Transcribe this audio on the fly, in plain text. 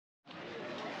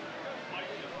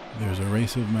There's a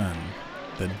race of men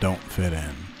that don't fit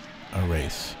in, a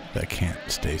race that can't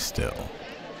stay still.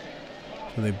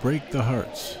 So they break the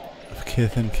hearts of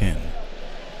kith and kin,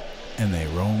 and they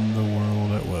roam the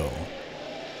world at will.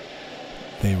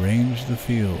 They range the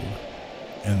field,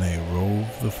 and they rove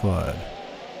the flood,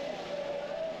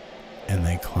 and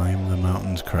they climb the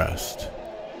mountain's crest.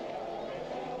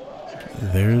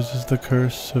 Theirs is the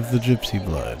curse of the gypsy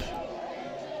blood,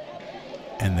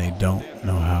 and they don't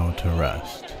know how to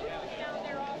rest.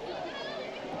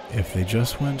 If they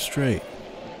just went straight,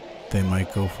 they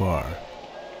might go far.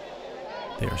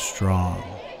 They are strong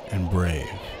and brave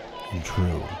and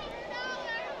true.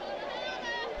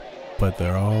 But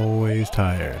they're always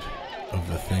tired of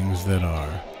the things that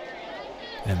are,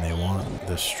 and they want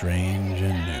the strange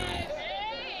and new.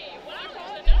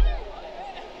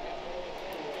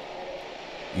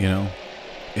 You know,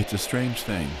 it's a strange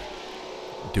thing,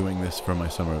 doing this for my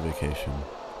summer vacation.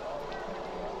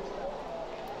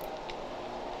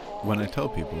 When I tell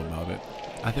people about it,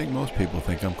 I think most people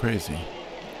think I'm crazy.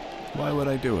 Why would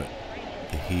I do it?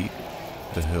 The heat,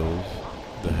 the hills,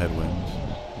 the headwinds,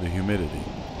 the humidity,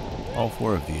 all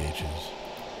four of the H's.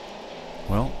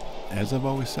 Well, as I've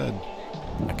always said,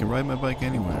 I can ride my bike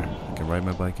anywhere, I can ride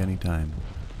my bike anytime,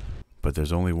 but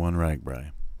there's only one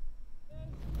RAGBRAI.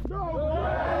 No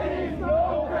crashies,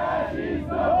 no crashies,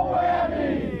 no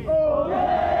whammies! Ole,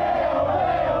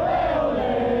 ole, ole, ole!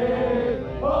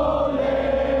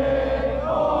 Ole, ole! Ole,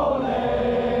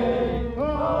 ole, ole,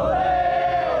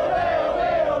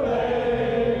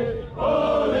 ole!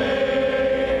 Ole,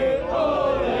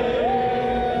 ole!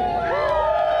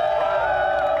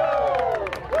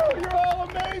 You're all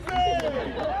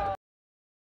amazing!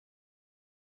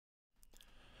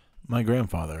 My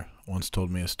grandfather once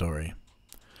told me a story.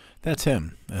 That's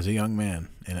him, as a young man,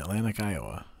 in Atlantic,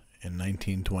 Iowa, in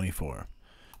 1924.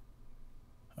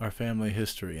 Our family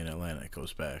history in Atlantic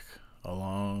goes back a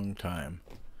long time,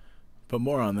 but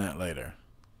more on that later.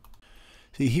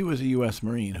 See, he was a U.S.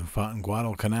 Marine who fought in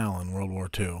Guadalcanal in World War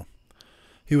II.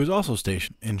 He was also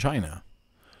stationed in China.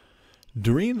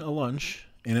 During a lunch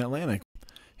in Atlantic,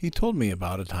 he told me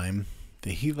about a time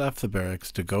that he left the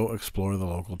barracks to go explore the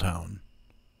local town.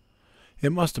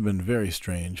 It must have been very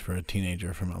strange for a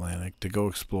teenager from Atlantic to go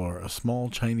explore a small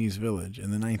Chinese village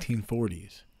in the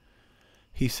 1940s.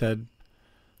 He said,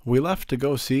 "We left to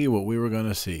go see what we were going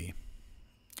to see."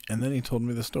 And then he told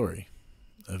me the story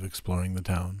of exploring the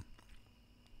town.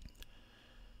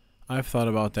 I've thought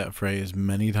about that phrase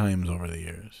many times over the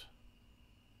years.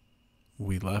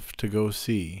 We left to go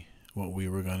see what we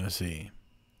were going to see.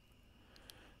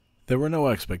 There were no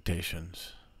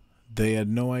expectations. They had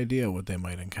no idea what they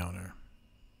might encounter.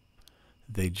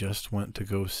 They just went to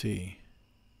go see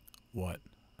what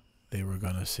they were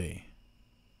going to see.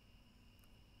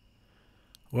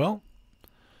 Well,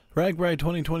 RAGBRAI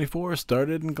 2024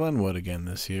 started in Glenwood again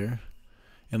this year,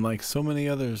 and like so many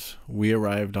others, we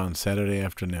arrived on Saturday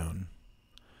afternoon.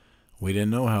 We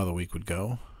didn't know how the week would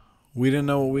go. We didn't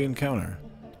know what we'd encounter.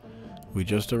 We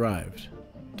just arrived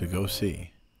to go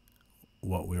see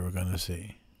what we were going to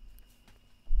see.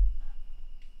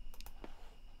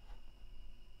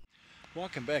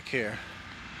 Walking back here,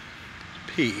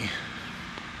 pee,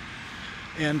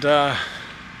 and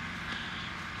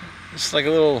it's like a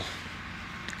little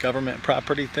government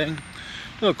property thing,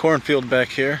 little cornfield back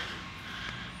here.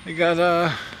 They got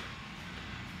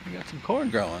some corn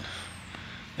growing.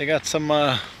 They got some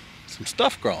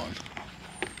stuff growing.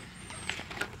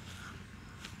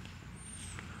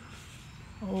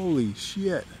 Holy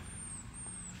shit!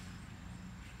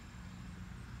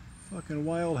 Fucking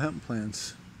wild hemp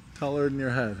plants. Taller than your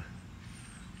head.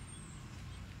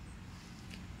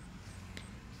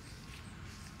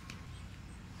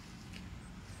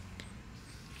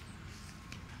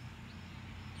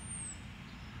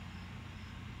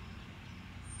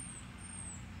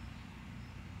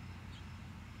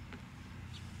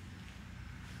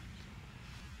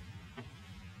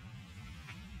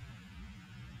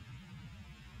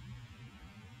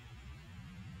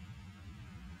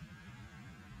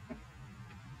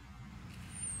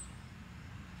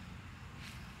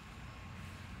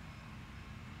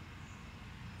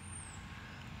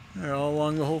 They're all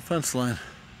along the whole fence line.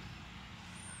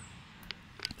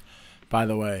 By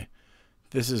the way,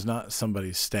 this is not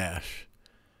somebody's stash.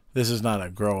 This is not a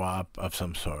grow op of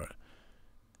some sort.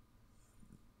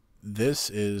 This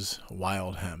is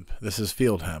wild hemp. This is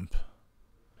field hemp.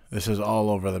 This is all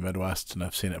over the Midwest, and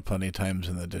I've seen it plenty of times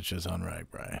in the ditches on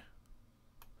RAGBRAI.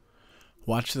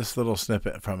 Watch this little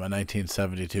snippet from a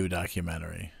 1972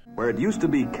 documentary. Where it used to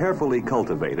be carefully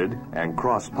cultivated and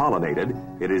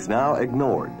cross-pollinated, it is now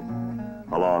ignored.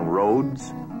 Along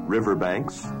roads,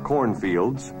 riverbanks,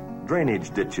 cornfields,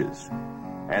 drainage ditches,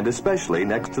 and especially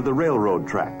next to the railroad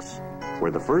tracks, where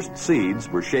the first seeds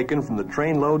were shaken from the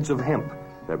trainloads of hemp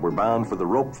that were bound for the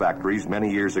rope factories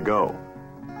many years ago.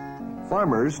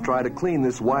 Farmers try to clean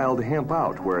this wild hemp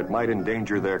out where it might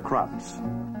endanger their crops.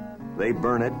 They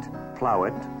burn it, plow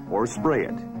it, or spray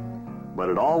it, but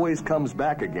it always comes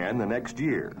back again the next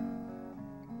year.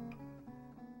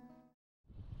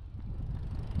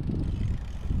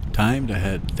 Time to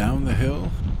head down the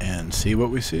hill and see what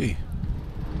we see.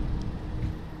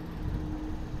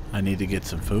 I need to get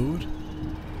some food.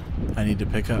 I need to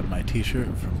pick up my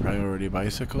t-shirt from Priority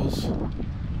Bicycles.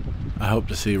 I hope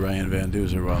to see Ryan Van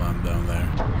Duzer while I'm down there.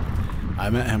 I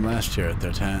met him last year at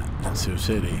their tent in Sioux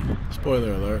City.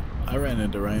 Spoiler alert, I ran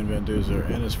into Ryan Van Duzer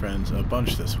and his friends a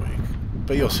bunch this week,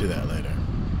 but you'll see that later.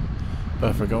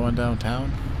 But for going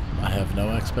downtown, I have no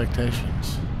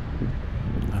expectations.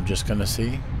 I'm just gonna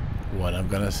see what I'm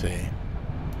gonna see.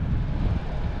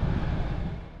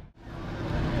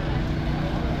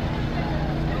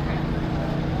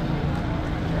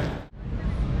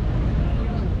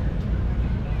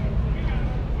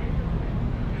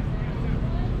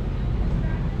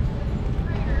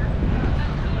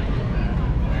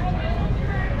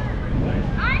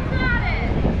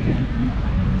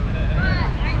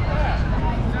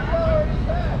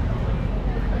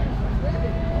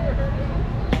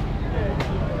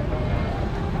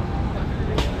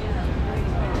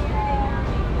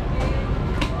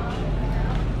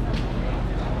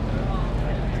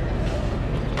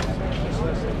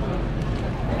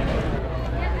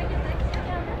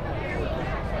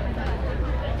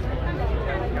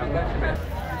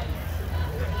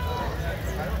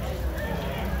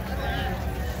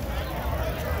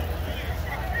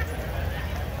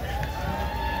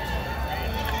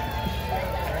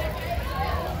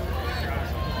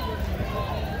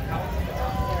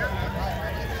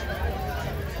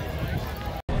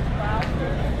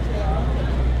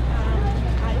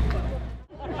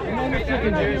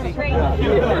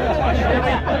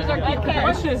 The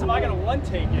question is, am I going to one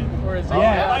take it, or is it?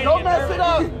 Yeah. Don't mess it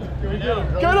up.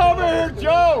 Get over here,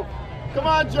 Joe. Come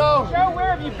on, Joe. Joe,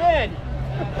 where have you been?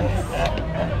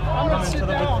 I'm going to sit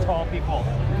down. With tall people.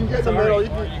 You can get in the middle. You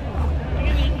can...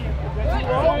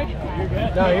 You're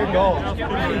good. No, you're gold.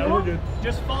 Get ready.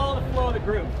 Just follow the flow of the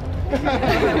group.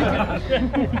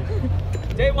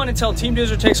 Day one until Team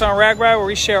Doozer takes on RAGBRAI, where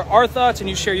we share our thoughts and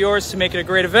you share yours to make it a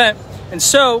great event. And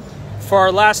so, for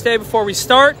our last day before we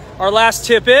start, our last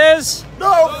tip is...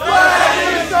 No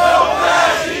flashies, no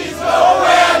flashies, no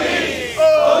whammies.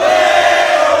 Ole,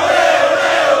 ole,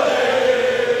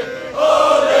 ole, ole.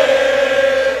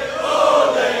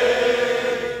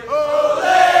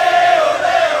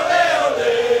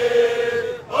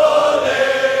 Ole,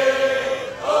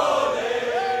 ole,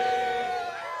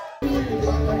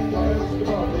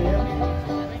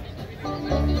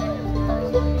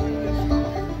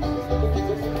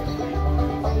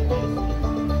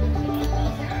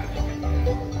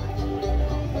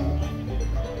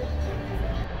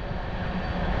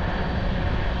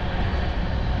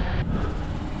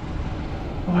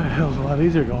 Boy, the hill's a lot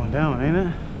easier going down, ain't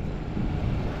it?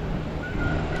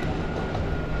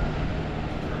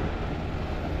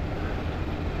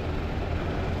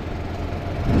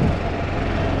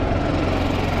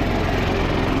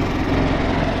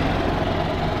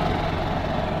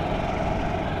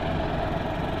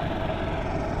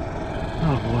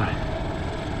 Oh boy,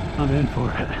 I'm in for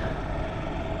it.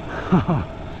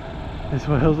 That's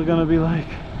what hills are gonna be like.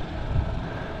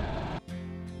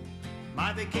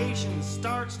 My vacation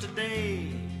starts today,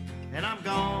 and I'm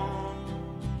gone.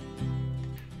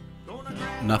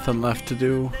 Nothing left to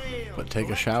do but take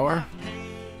a shower,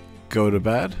 go to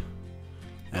bed,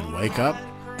 and wake up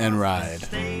and ride.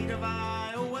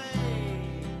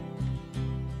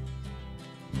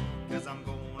 Cause I'm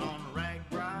going on a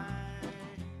RAGBRAI,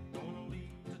 gonna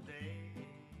leave today.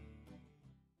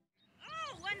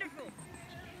 Oh, wonderful.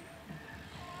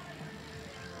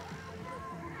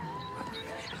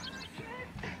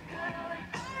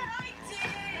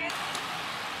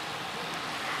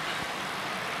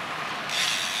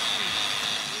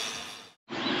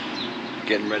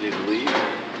 Getting ready to leave.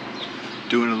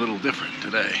 Doing a little different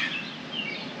today.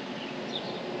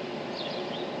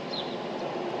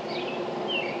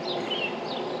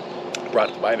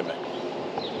 Brought the vitamin.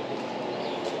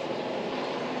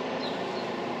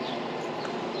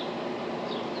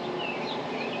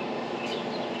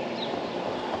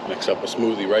 Mix up a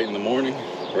smoothie right in the morning,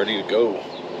 ready to go.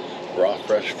 Raw,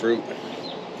 fresh fruit.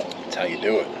 That's how you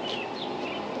do it.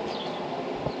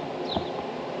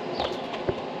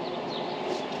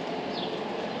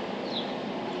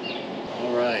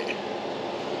 All right,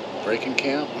 breaking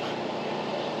camp.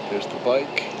 There's the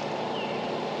bike.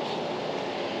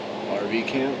 RV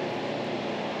camp.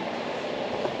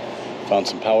 Found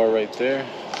some power right there.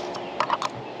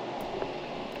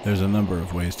 There's a number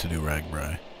of ways to do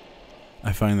RAGBRAI.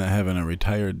 I find that having a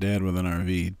retired dad with an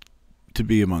RV to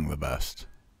be among the best.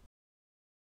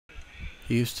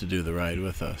 He used to do the ride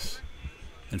with us.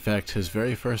 In fact, his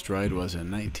very first ride was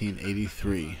in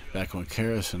 1983, back when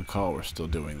Karis and Call were still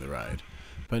doing the ride.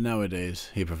 But nowadays,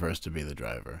 he prefers to be the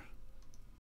driver.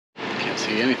 Can't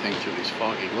see anything through these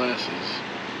foggy glasses.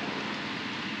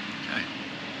 Okay.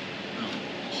 Oh,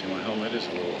 see, my helmet is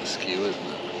a little askew, isn't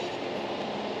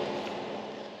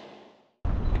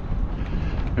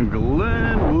it?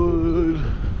 Glenwood.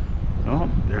 Oh,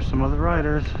 there's some other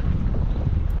riders.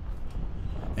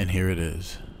 And here it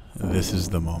is. This is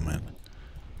the moment.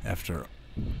 After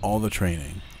all the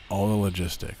training, all the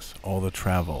logistics, all the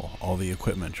travel, all the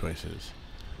equipment choices,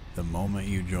 the moment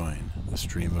you join the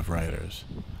stream of riders,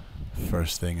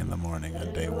 first thing in the morning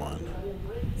on day one,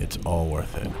 it's all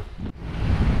worth it.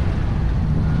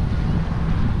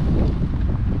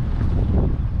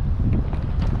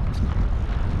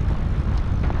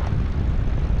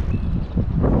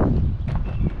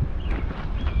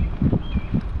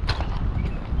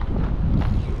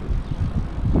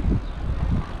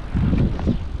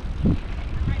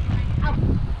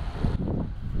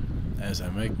 As I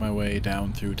make my way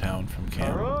down through town from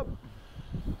camp,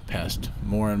 past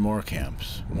more and more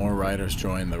camps, more riders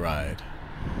join the ride,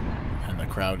 and the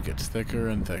crowd gets thicker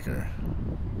and thicker.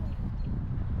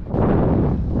 You're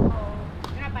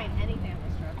not buying anything on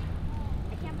this trip.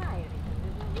 I can't buy anything.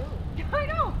 There's no room. I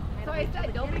know. So I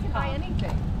said, nobody can buy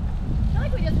anything. I feel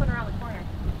like we just went around the corner.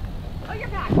 Oh, you're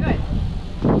back. Good.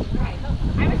 Right.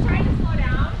 I was trying to slow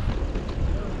down.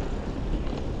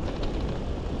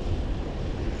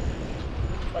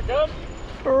 Back up.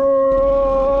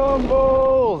 Rumbles.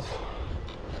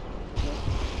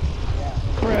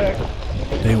 Correct.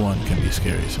 Day one can be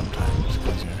scary sometimes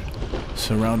because you're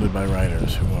surrounded by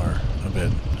riders who are a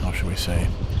bit, how should we say,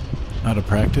 out of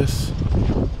practice.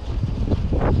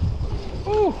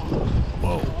 Ooh.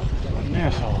 Whoa. An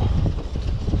asshole.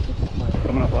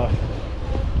 Coming up left.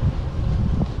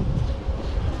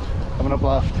 Coming up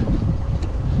left.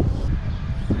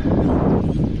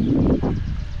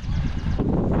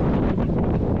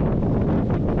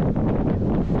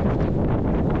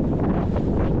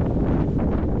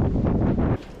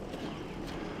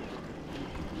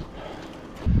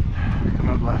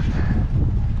 Left.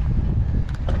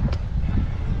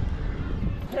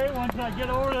 Okay, once I get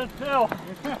over this hill.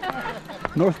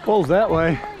 North Pole's that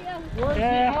way. Where's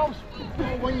the house?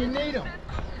 When you need them.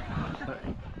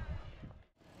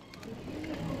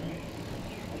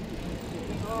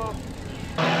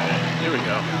 Here we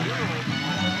go.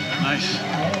 Nice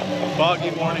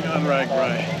foggy morning on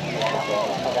RAGBRAI.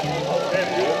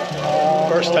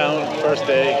 First town, first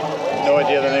day. No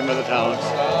idea the name of the town.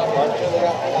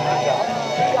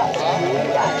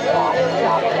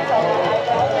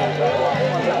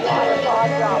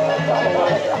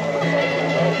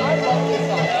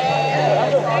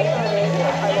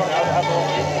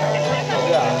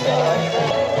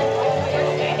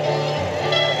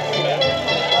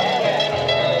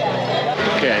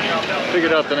 Okay,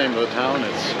 figured out the name of the town.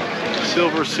 It's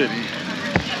Silver City.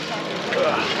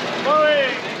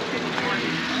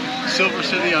 Silver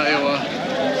City, Iowa.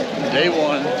 Day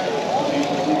one.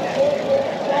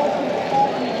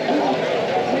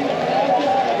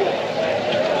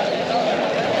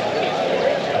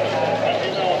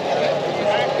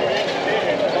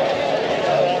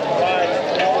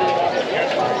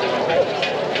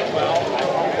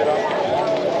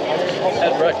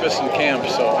 Had breakfast in camp,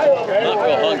 so not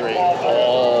real hungry.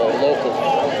 All local food.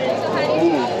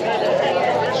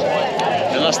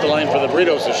 Unless the line for the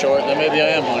burritos is short, then maybe I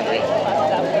am hungry.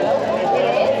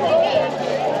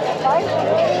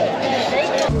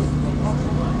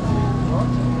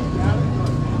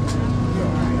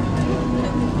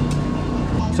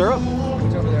 Syrup?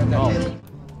 Oh.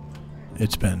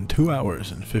 It's been 2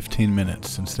 hours and 15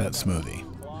 minutes since that smoothie.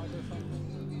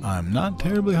 I'm not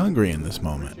terribly hungry in this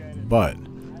moment, but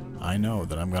I know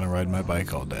that I'm going to ride my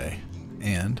bike all day.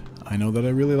 And I know that I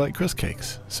really like Crisp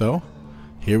Cakes. So,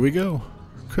 here we go.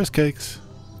 Crisp Cakes,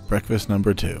 breakfast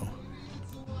number 2.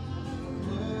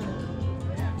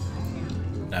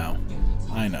 Now,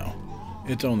 I know,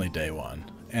 it's only day one,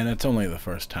 and it's only the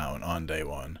first town on day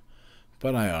one.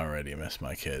 But I already miss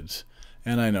my kids,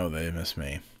 and I know they miss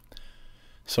me.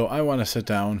 So I want to sit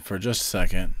down for just a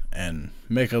second and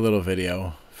make a little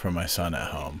video for my son at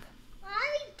home.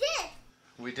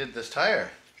 We did this tire.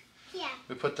 Yeah.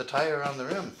 We put the tire on the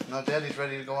rim. Now Daddy's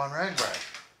ready to go on RAGBRAI.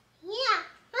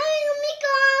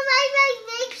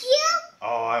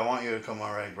 Oh, I want you to come on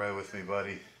RAGBRAI with me,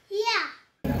 buddy.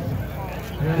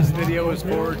 This video is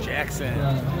for Jackson.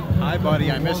 Hi, buddy.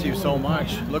 I miss you so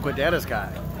much. Look what Dada's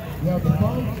got.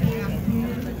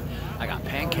 I got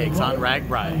pancakes on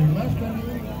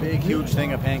RAGBRAI. Big, huge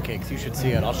thing of pancakes. You should see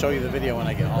it. I'll show you the video when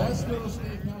I get home.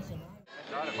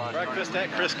 Breakfast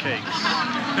at Chris Cakes.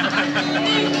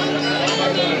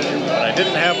 What I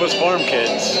didn't have was Farm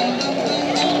Kids.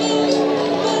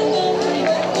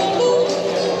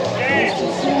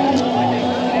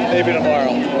 Maybe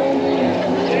tomorrow.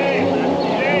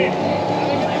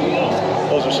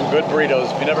 Those are some good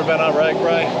burritos. Have you never been on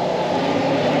RAGBRAI?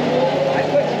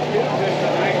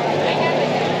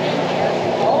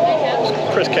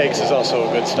 Chris Cakes is also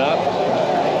a good stop.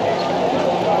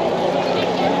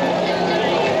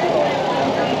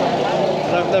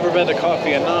 I've never been to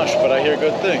Coffee and Nosh, but I hear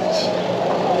good things.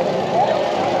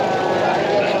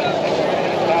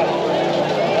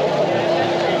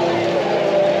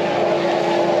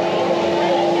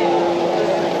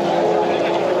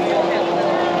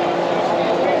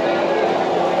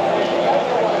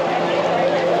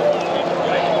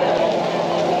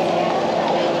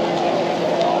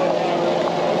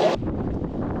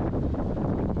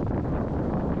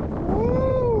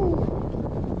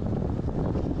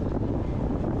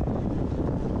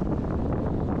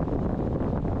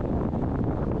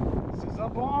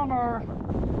 Bomber.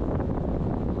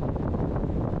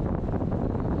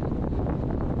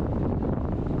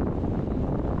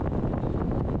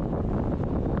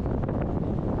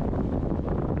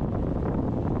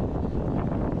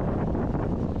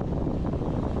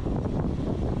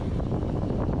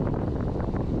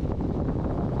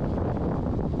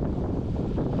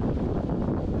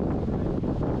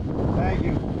 Thank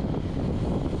you.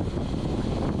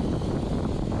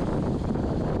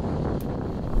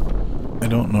 I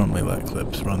don't normally let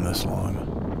clips run this long,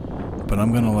 but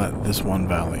I'm gonna let this one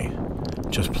valley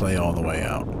just play all the way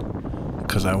out,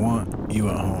 because I want you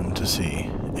at home to see,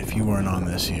 if you weren't on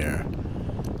this year,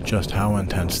 just how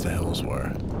intense the hills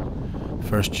were.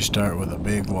 First you start with a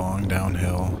big long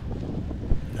downhill,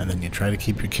 and then you try to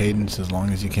keep your cadence as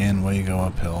long as you can while you go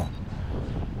uphill,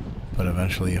 but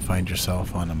eventually you find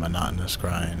yourself on a monotonous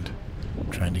grind,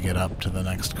 trying to get up to the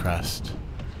next crest.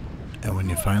 And when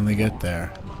you finally get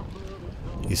there,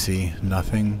 you see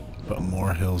nothing but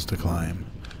more hills to climb,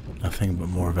 nothing but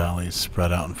more valleys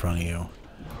spread out in front of you.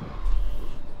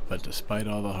 But despite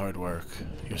all the hard work,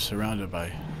 you're surrounded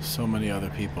by so many other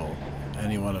people.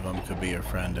 Any one of them could be your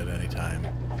friend at any time.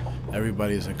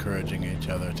 Everybody's encouraging each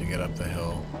other to get up the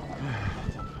hill.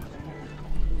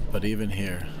 But even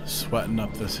here, sweating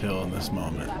up this hill in this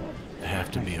moment, I have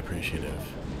to be appreciative,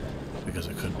 because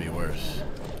it could be worse.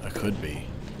 I could be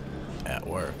at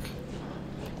work.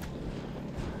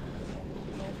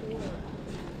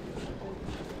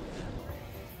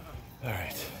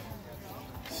 Alright,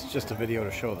 this is just a video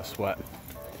to show the sweat.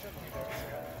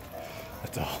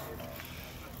 That's all.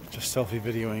 Just selfie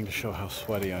videoing to show how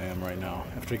sweaty I am right now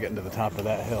after getting to the top of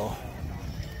that hill.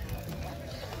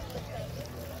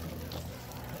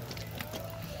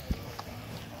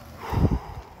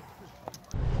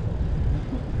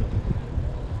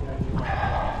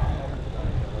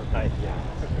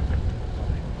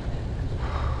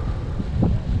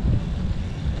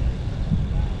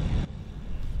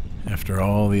 After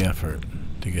all the effort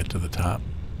to get to the top,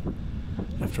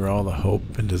 after all the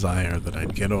hope and desire that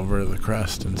I'd get over the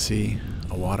crest and see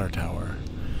a water tower,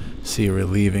 see a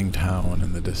relieving town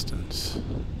in the distance,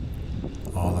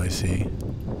 all I see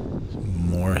is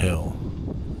more hill,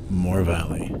 more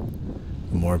valley,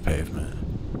 more pavement,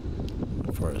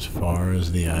 for as far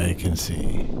as the eye can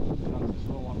see.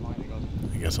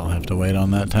 I guess I'll have to wait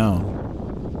on that town.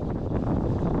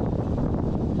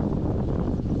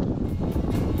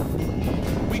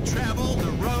 Travel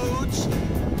the roads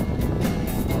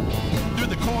through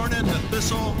the corn and the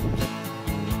thistle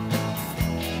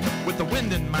with the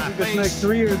wind in my face. Next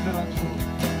 3 years now.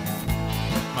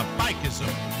 My bike is a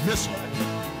missile.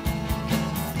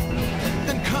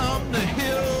 Then come the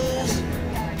hills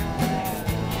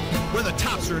where the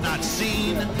tops are not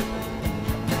seen.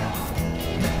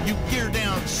 You gear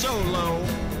down so low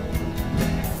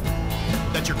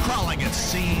that you're crawling at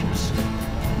seams.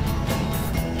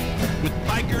 With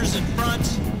bikers in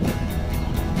front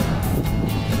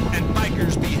and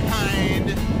bikers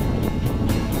behind,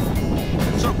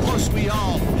 so close we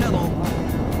all pedal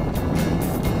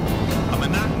a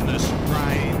monotonous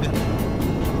grind.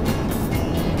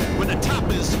 When the top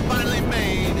is finally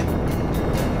made,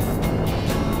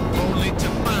 only to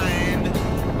find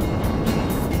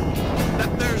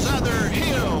that there's other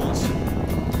hills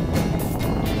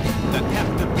that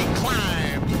have to be climbed.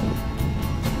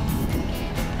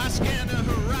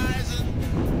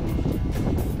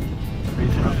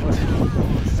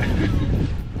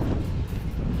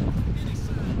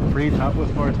 free topless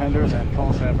bartenders and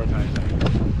false advertising.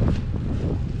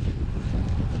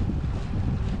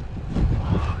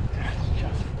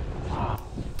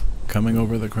 Coming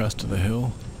over the crest of the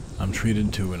hill, I'm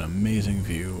treated to an amazing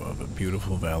view of a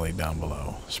beautiful valley down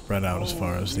below, spread out as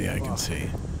far as the eye can see.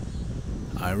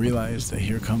 I realize that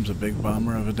here comes a big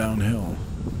bomber of a downhill,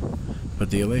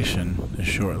 but the elation is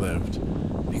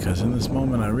short-lived, because in this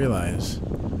moment I realize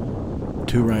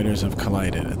 2 riders have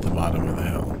collided at the bottom of the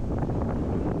hill.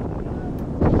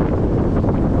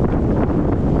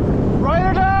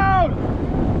 Rider down!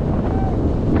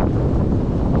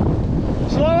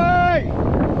 Slowly!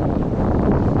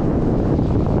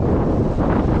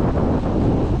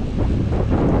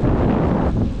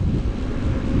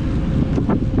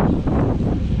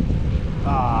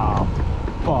 Oh,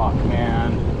 fuck,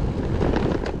 man.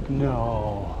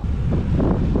 No.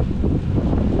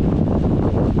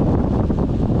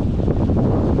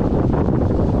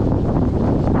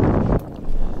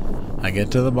 I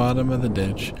get to the bottom of the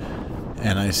ditch,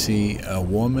 and I see a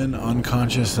woman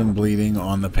unconscious and bleeding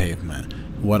on the pavement.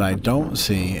 What I don't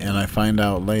see, and I find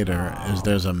out later, is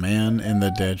there's a man in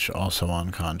the ditch also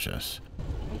unconscious.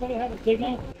 Anybody have a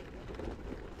signal?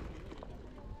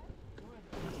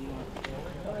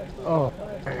 Oh,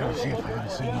 I gotta see if I got a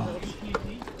signal.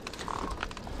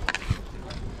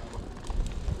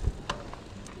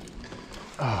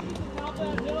 Oh.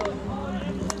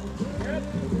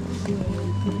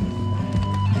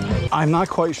 I'm not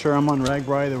quite sure. I'm on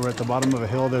RAGBRAI. We're at the bottom of a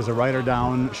hill. There's a rider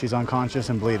down. She's unconscious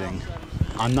and bleeding.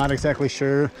 I'm not exactly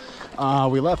sure.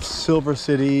 We left Silver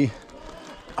City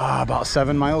about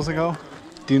 7 miles ago.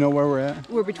 Do you know where we're at?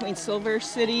 We're between Silver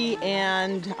City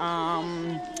and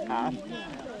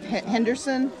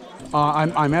Henderson.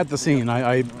 I'm at the scene.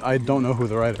 I don't know who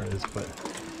the rider is, but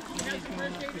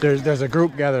there's a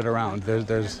group gathered around.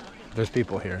 There's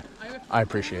people here. I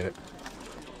appreciate it.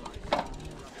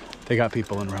 They got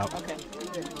people en route. Okay.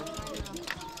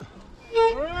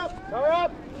 Hurry up! Hurry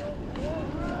up!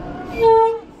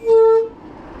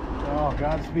 Oh,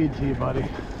 Godspeed to you, buddy.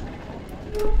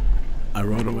 I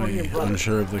rode away,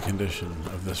 unsure of the condition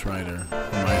of this rider,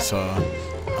 whom I saw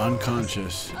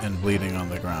unconscious and bleeding on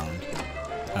the ground.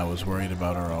 I was worried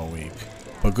about her all week.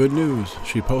 But good news,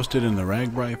 she posted in the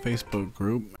RAGBRAI Facebook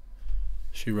group.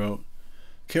 She wrote,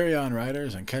 "Carry on,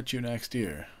 riders, and catch you next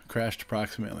year. Crashed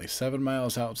approximately 7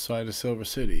 miles outside of Silver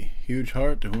City. Huge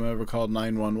heart to whomever called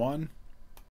 911,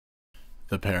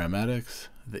 the paramedics,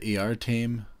 the ER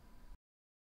team.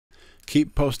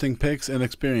 Keep posting pics and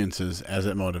experiences as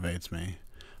it motivates me.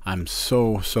 I'm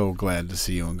so glad to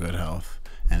see you in good health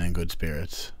and in good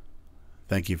spirits.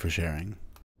 Thank you for sharing."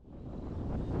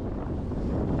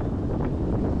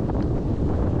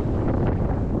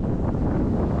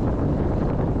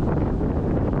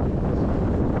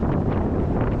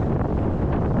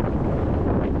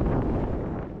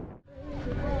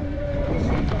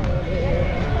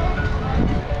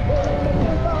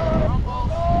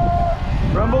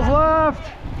 Rumbles left!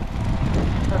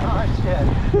 Oh, shit.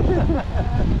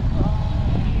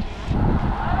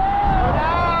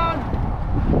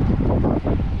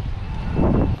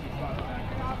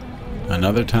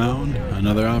 Another town,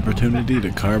 another opportunity to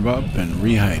carb up and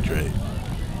rehydrate.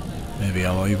 Maybe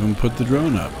I'll even put the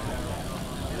drone up.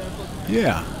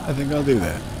 Yeah, I think I'll do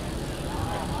that.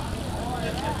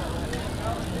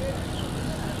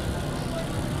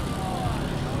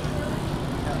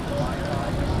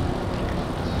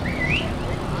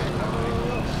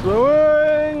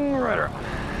 Slowing rider.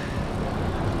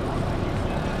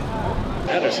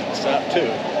 Henderson, stop 2.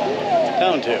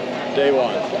 Down 2, day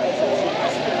 1.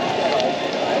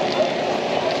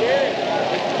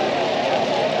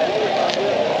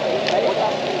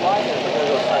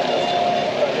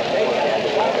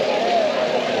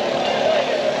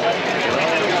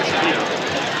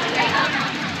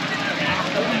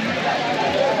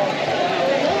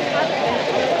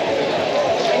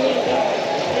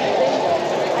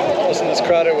 It wasn't as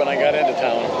crowded when I got into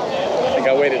town. I think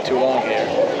I waited too long here.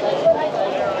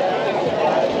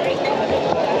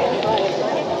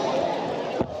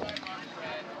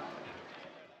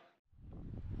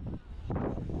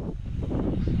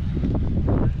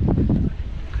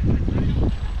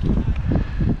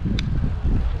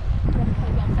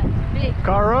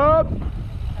 Car up!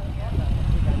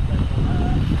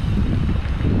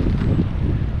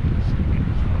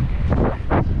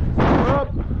 Up!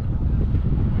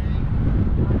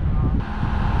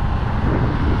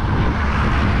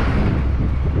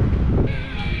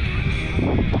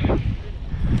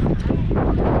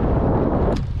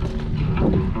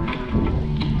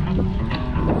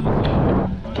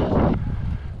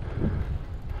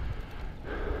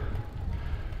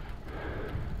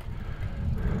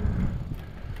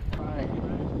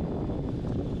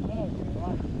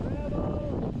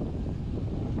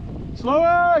 Slow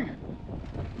egg!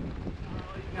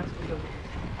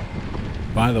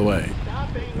 By the way,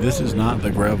 this is not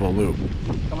the gravel loop.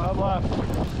 Come out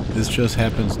left. This just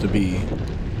happens to be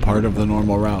part of the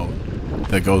normal route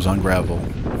that goes on gravel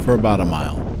for about a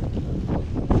mile.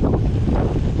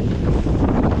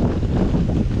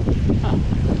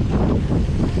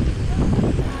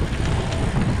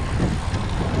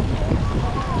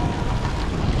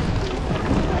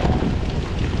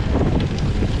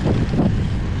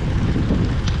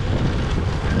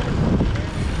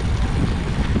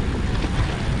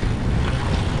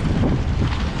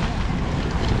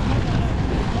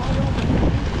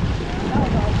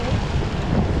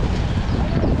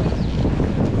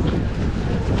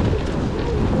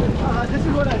 This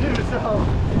is what I do, so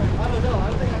I don't know. I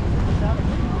don't think I can stop it.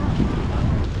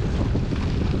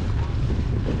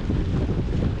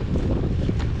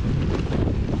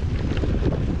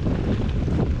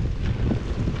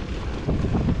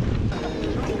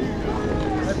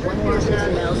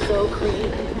 Smells so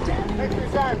clean. Thanks for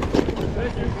your time.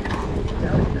 Thank you.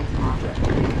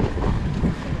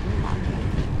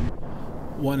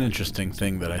 One interesting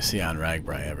thing that I see on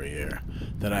RAGBRAI every year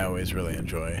that I always really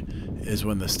enjoy is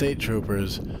when the state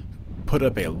troopers put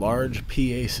up a large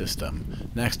PA system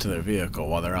next to their vehicle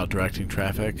while they're out directing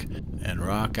traffic and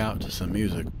rock out to some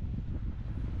music.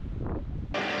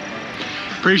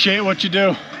 Appreciate what you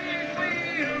do.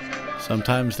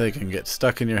 Sometimes they can get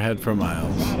stuck in your head for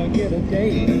miles. My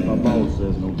boss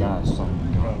says no guy's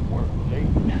son gotta work late.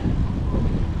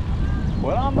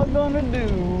 What am I gonna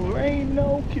do? There ain't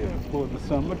no cure for the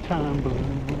summertime blues.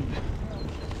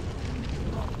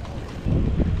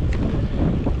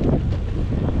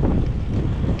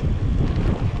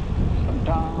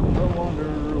 Sometimes I wonder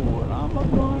what am I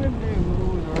gonna do?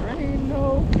 There ain't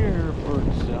no cure for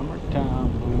the summertime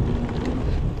blues.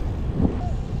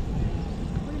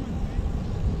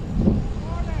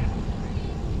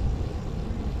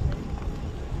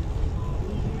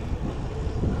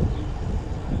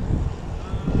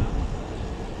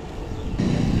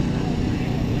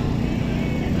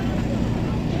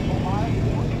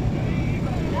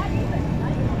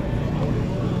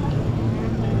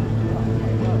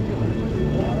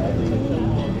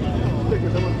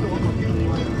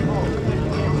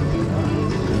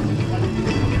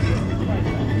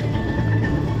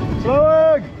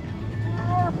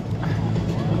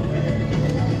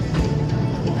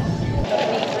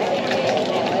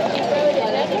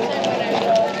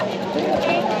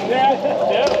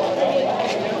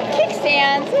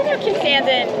 Kickstands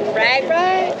in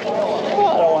RAGBRAI? Well,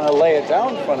 I don't want to lay it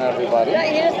down in front of everybody. No,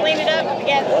 you just lean it up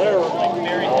against. Whatever.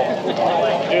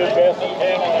 Do the best you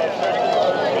can.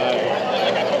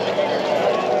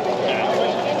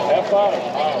 Have fun.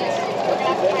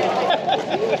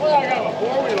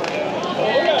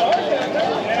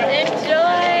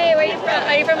 Enjoy. Where are you from?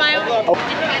 Are you from Iowa? Oh.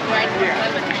 Right here.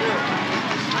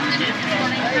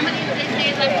 How many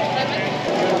days left?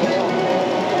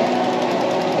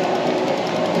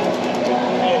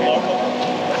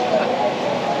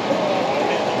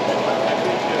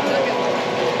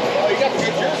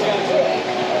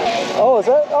 Oh, is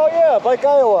that? Oh, yeah, Bike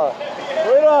Iowa.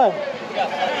 Right on.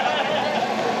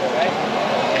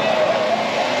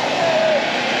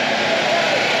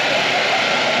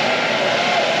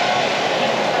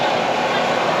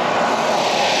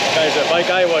 Guys at Bike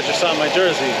Iowa just saw my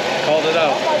jersey. Called it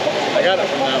out. I got it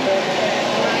from them.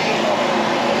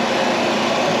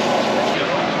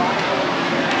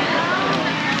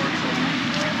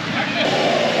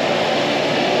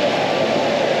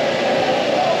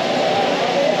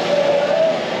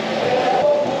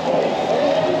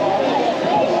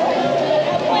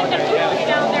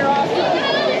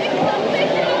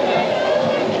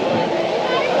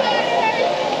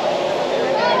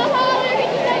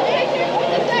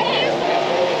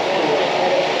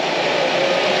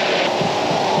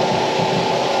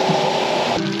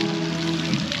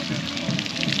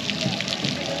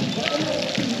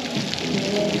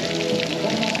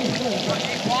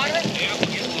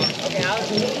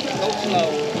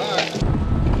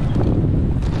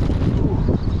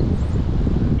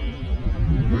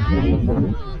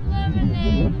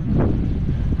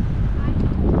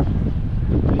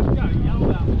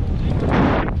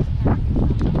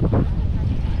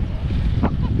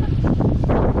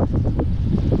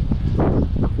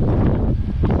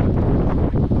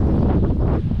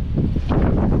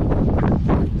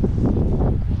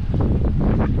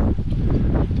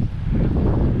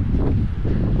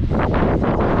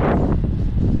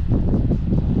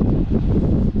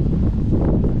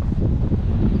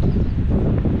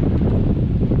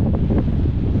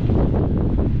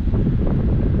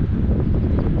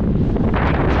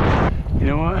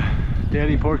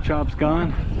 Pork Chop's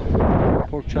gone.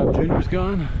 Pork Chop Junior's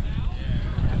gone.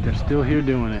 They're still here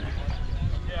doing it.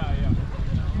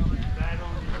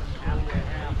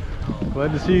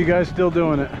 Glad to see you guys still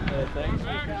doing it.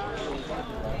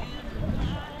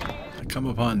 I come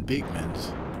upon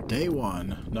Beekman's. Day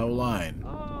one, no line.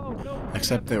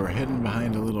 Except they were hidden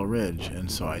behind a little ridge,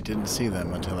 and so I didn't see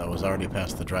them until I was already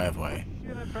past the driveway.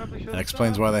 That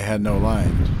explains why they had no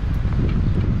lines.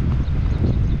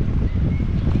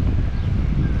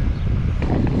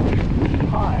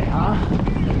 Hi, huh?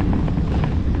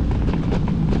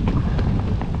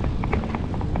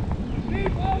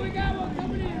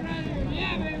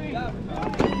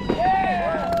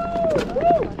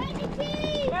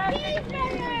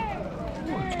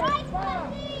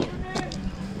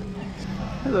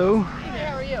 Hello. Hey,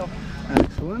 how are you?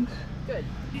 Excellent. Good.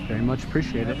 Very much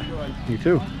appreciate it. You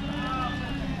too.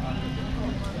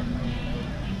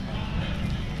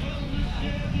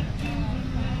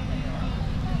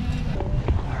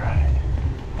 Alright.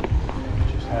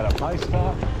 Just had a pie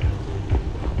stop.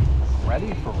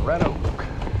 Ready for Red Oak.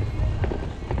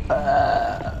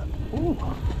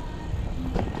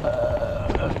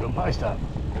 Let's go pie stop.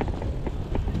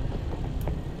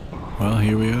 Well,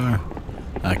 here we are.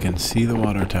 I can see the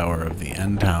water tower of the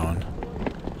end town.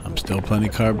 I'm still plenty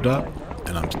carved up,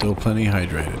 and I'm still plenty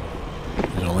hydrated.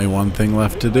 There's only one thing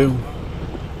left to do.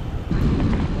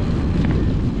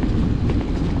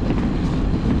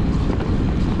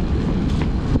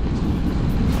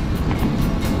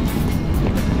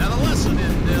 Now the lesson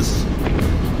in this,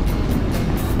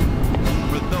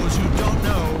 for those who don't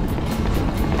know,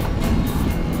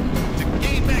 to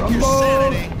gain back your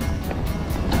sanity,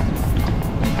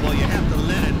 well, you have to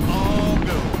let it all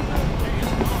go.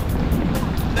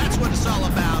 That's what it's all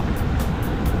about.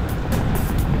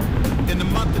 In the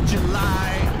month of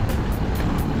July,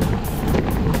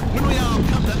 when we all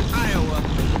come to Iowa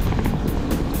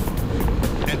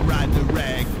and ride the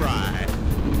RAGBRAI.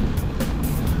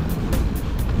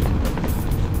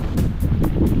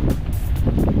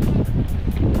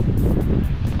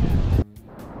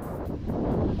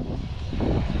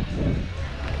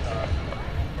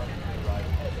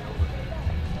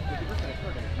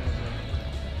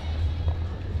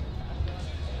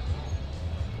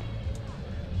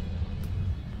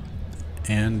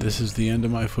 And this is the end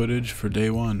of my footage for day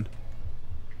one.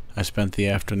 I spent the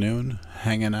afternoon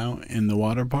hanging out in the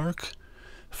water park,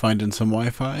 finding some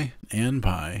Wi-Fi and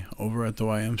pie over at the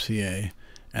YMCA,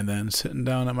 and then sitting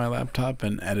down at my laptop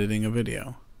and editing a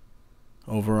video.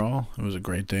 Overall, it was a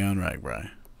great day on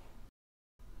RAGBRAI.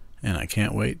 And I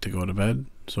can't wait to go to bed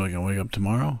so I can wake up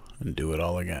tomorrow and do it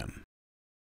all again.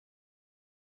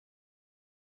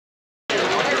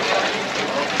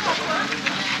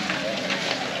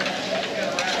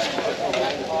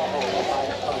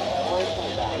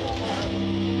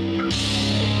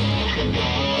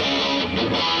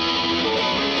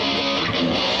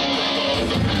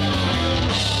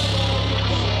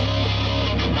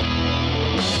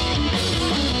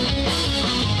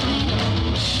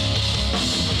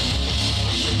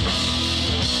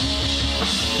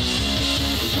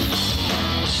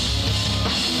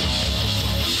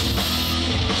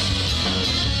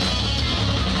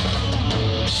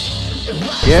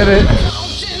 Get it?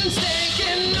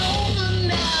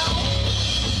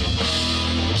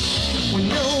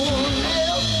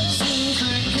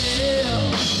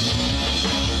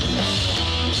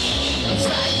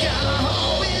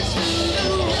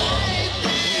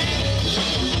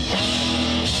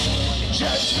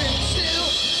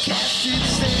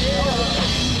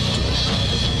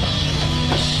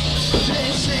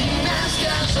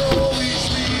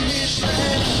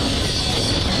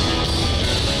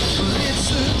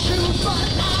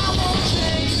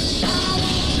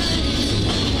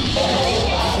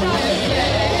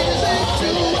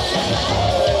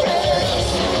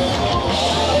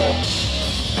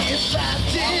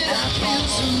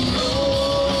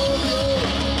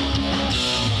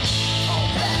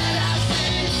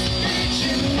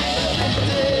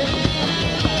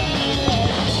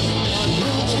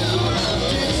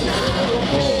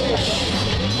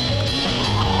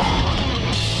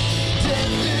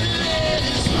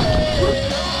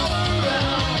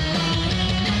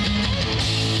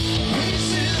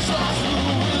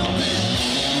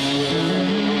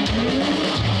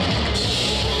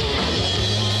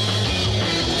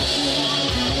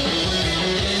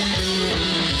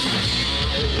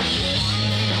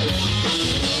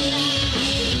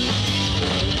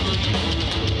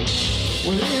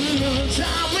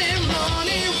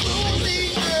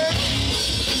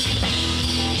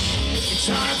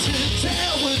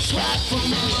 Right from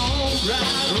wrong,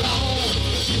 right, wrong.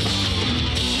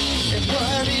 If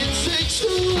what it takes to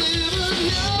live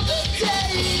another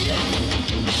day.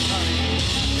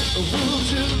 A world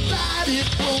divided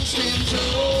won't stand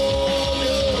tall.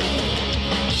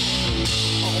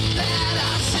 All that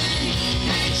I see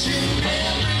each and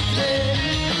every day.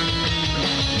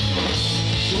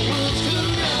 The world's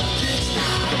corrupt, it's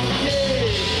not okay.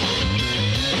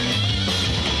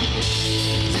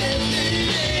 Tempting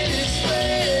is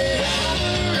spread all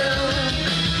around.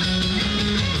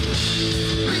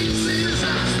 Places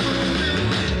are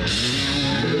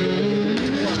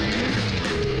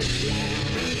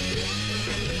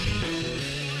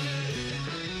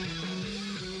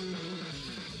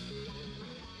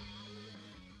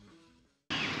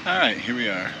Alright, here we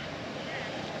are.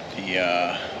 The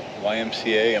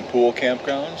YMCA and pool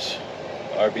campgrounds,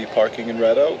 RV parking in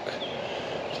Red Oak.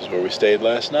 This is where we stayed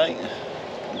last night.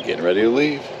 I'm getting ready to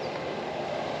leave.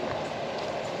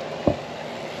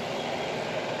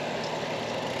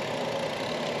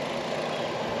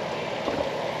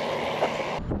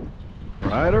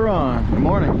 Right or on. Good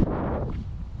morning.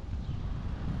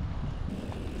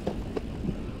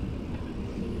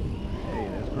 Hey,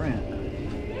 there's Grant.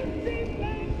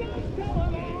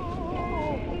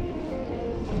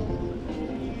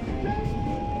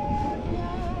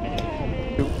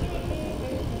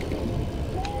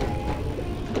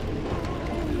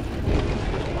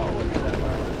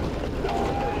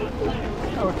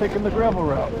 Oh, we're taking the gravel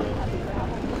route.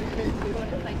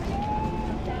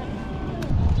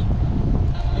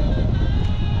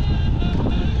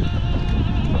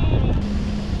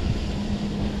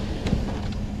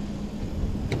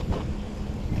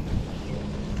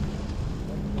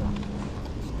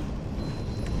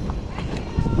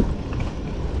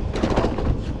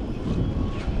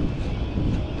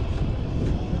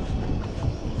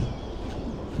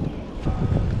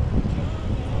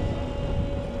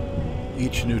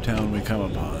 Each new town we come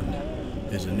upon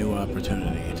is a new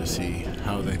opportunity to see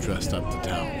how they dressed up the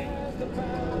town.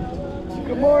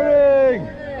 Good morning!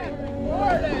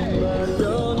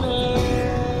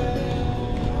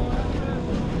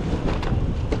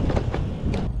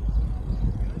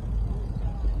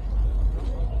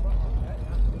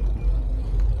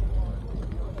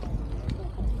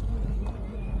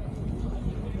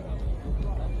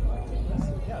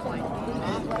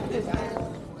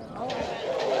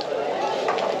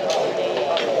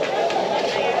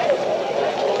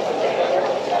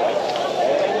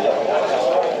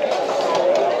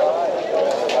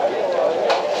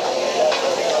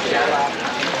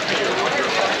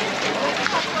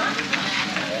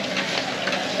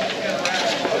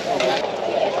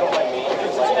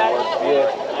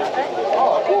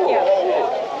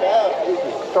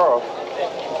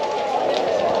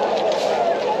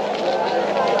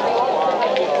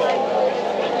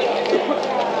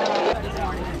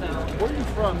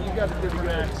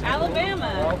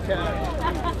 Alabama.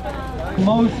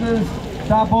 Mimosas,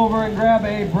 stop over and grab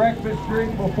a breakfast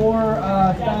drink before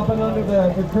stopping under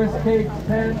the Chris Cakes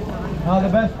tent. The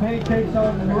best pancakes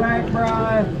on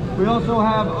RAGBRAI. We also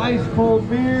have ice cold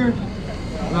beer.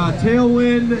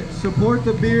 Tailwind, support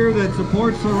the beer that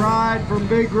supports the ride from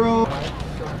Big Grove.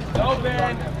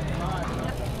 Open.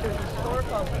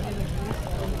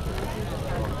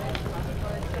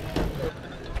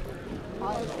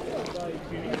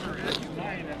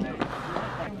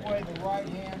 The right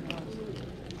hand was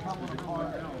coming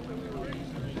apart,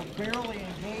 barely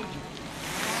engaging.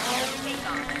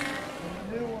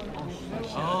 The new one.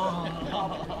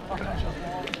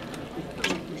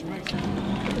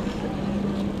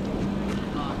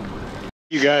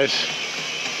 You guys.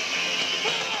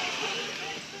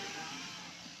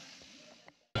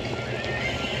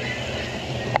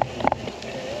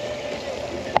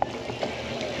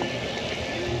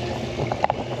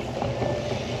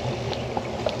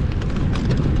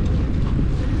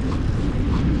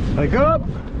 Wake up!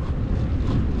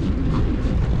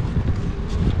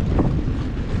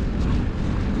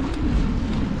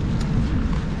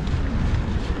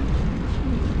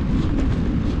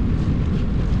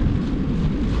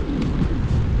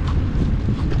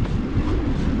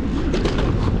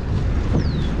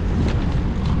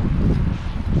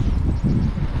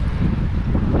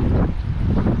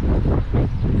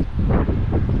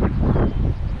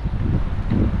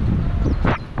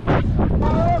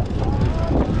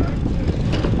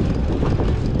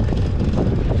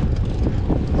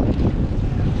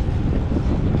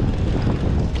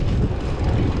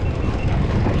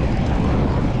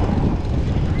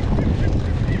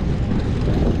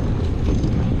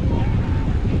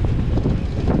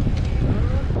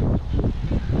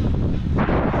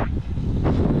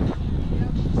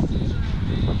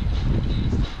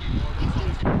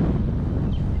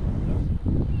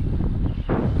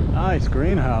 Nice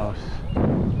greenhouse.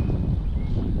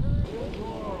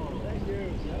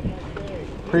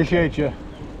 Appreciate you.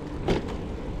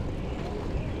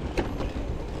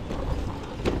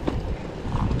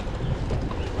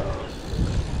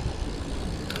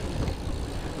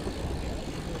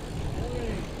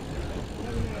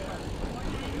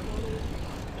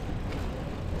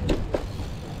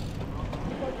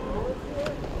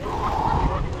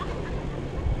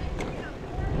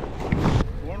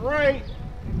 One right.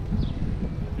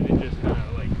 And it just kind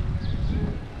of like.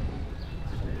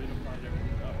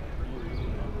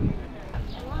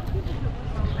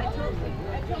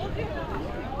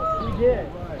 We did.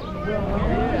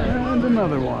 And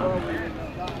another one.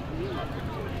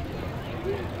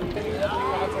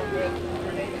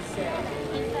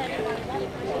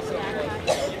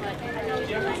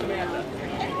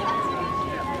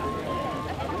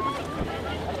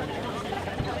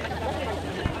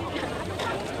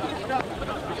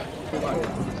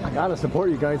 I gotta support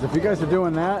you guys. If you guys are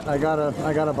doing that, I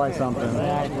gotta buy something.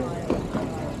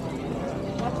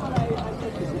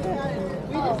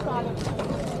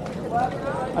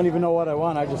 I don't even know what I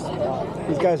want.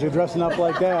 These guys are dressing up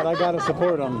like that. I gotta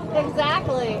support them.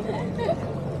 Exactly.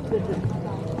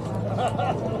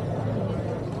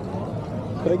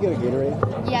 Could I get a Gatorade?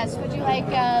 Yes, would you like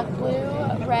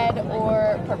blue, red,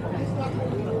 or purple?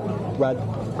 Red.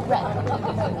 Red.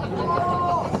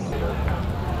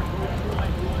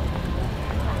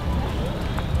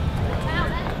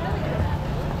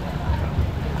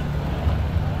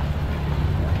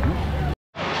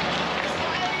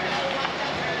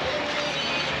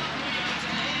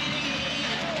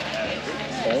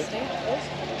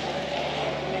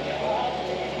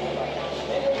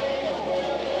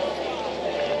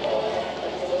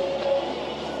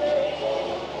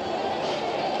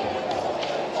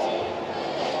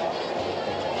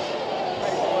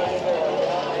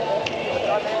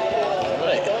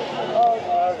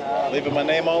 Leaving my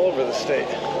name all over the state.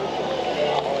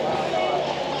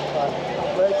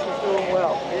 Lex is doing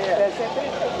well. I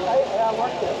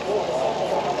like that.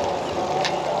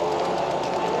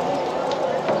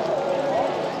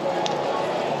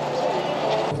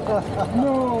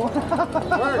 No.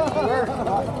 Work.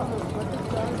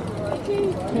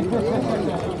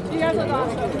 You guys look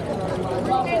awesome.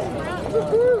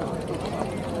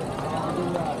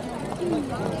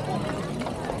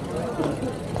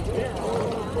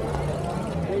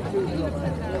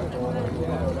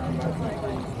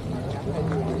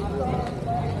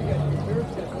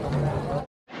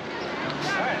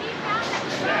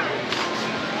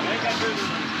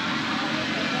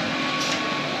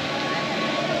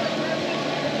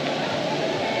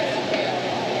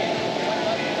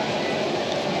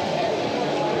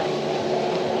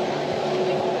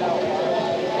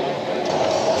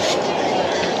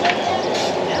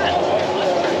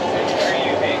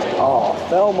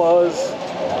 Thelma's.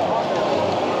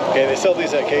 Okay, they sell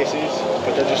these at Casey's,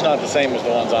 but they're just not the same as the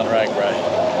ones on RAGBRAI.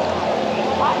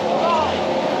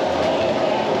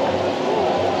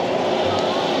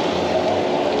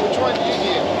 Which one do you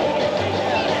get?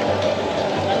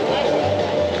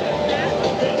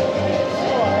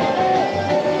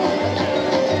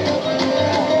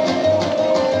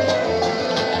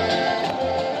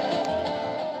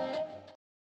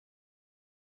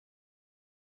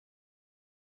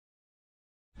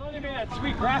 That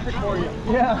sweet graphic for you.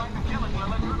 Yeah.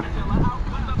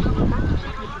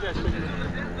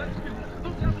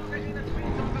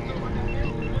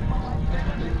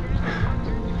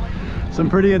 Some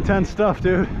pretty intense stuff,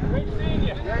 dude. Great seeing you.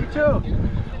 Yeah, you too.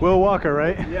 Will Walker,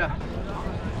 right? Yeah.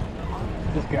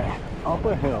 This guy, up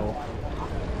a hill.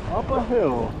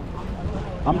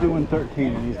 I'm doing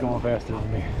 13 and he's going faster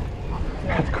than me.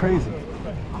 That's crazy.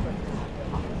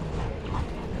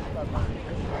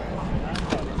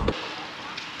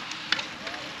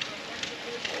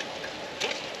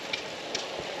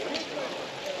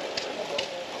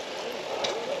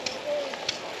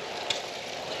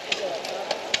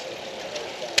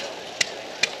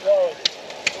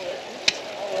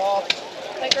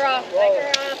 Take her off. Take her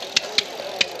off.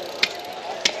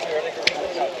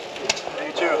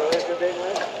 You too.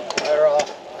 Let her off.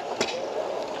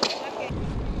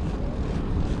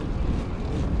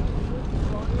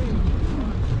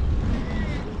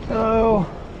 Hello.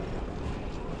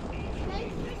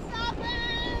 Thanks for stopping.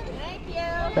 Thank you.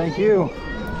 Thank you.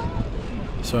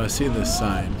 So I see this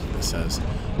sign that says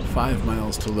 5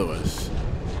 miles to Lewis.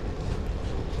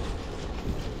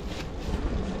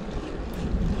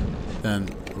 Then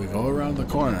we go around the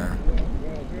corner,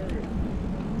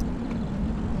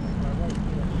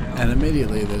 and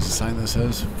immediately there's a sign that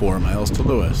says 4 miles to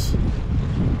Lewis.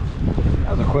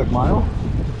 That was a quick mile.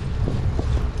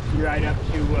 right up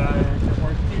to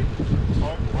Horse Teeth.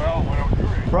 Oh, well, whenever you're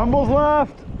ready. Rumbles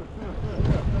left.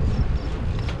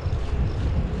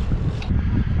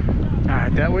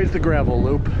 Alright, that way's the gravel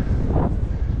loop.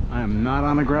 I am not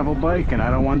on a gravel bike and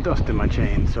I don't want dust in my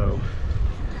chain, so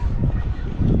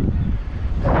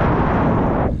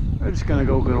we're just gonna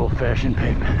go good old-fashioned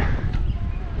pavement.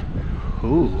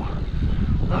 Ooh,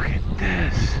 look at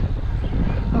this.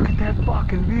 Look at that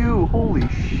fucking view. Holy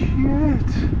shit.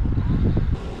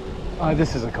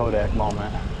 This is a Kodak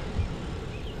moment.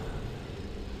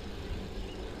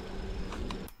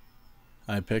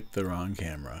 I picked the wrong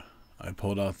camera. I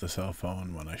pulled out the cell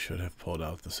phone when I should have pulled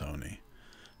out the Sony.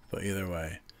 But either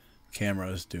way,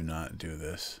 cameras do not do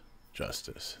this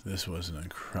justice. This was an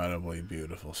incredibly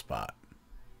beautiful spot.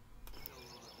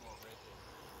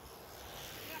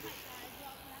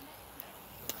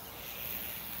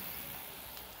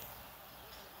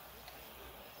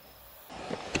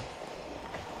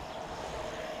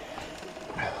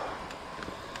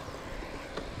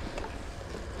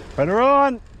 Right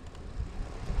on.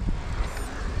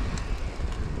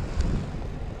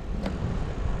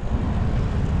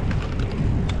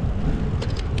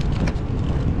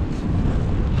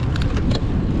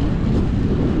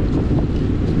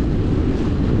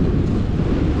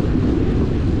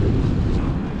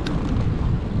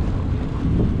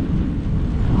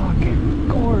 Fucking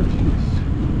gorgeous.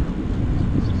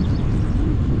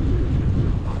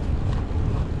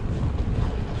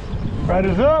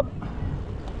 Riders up.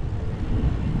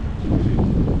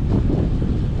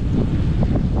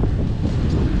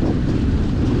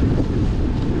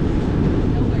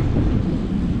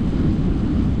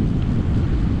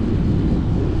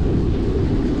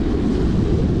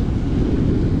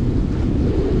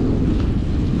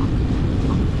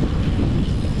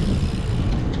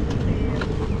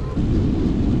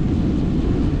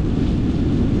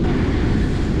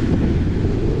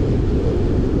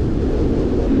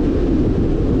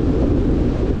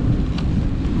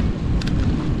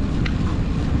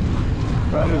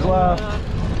 Riders left.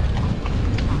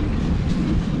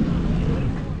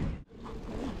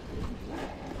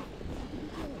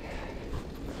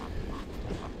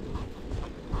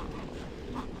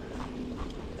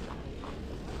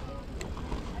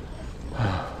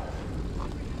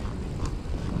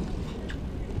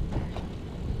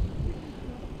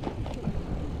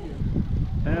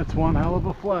 That's one hell of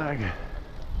a flag.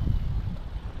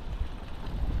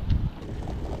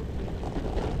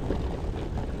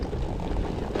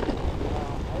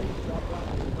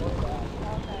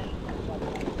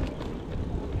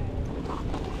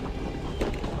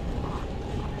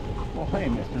 Well, hey,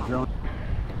 Mr. Drone.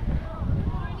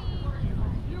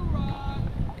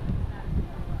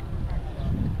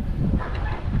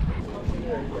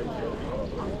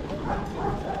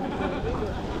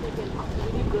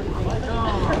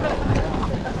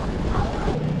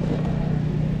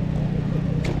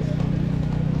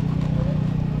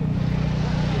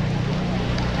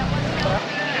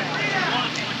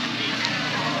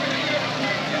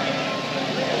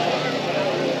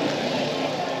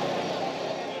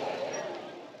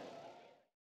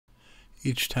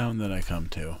 Each town that I come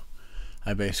to,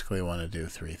 I basically want to do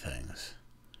three things.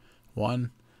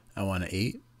 1, I want to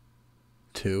eat.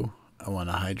 2, I want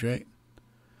to hydrate.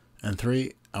 And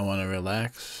 3, I want to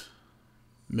relax,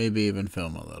 maybe even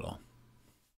film a little.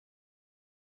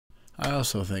 I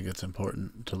also think it's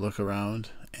important to look around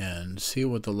and see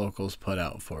what the locals put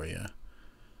out for you.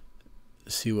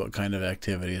 See what kind of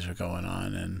activities are going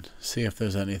on and see if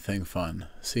there's anything fun.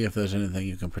 See if there's anything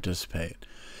you can participate.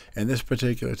 In this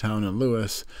particular town in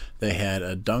Lewis, they had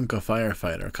a Dunk a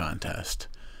Firefighter contest.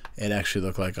 It actually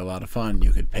looked like a lot of fun.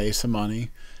 You could pay some money,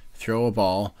 throw a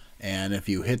ball, and if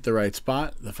you hit the right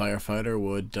spot, the firefighter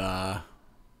would,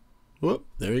 whoop,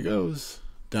 there he goes,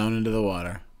 down into the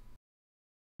water.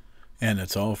 And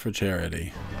it's all for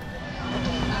charity.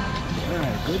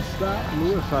 Alright, good stop,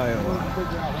 Lewis, Iowa.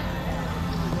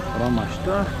 Put on my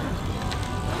stuff.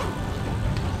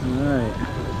 Alright.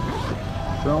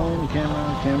 Drone, camera.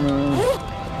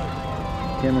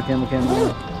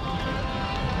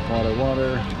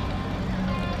 Water.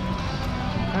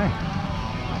 Okay.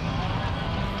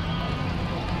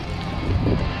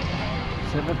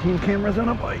 17 cameras on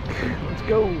a bike. Let's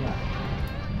go.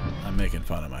 I'm making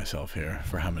fun of myself here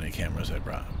for how many cameras I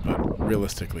brought, but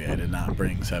realistically I did not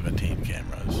bring 17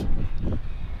 cameras.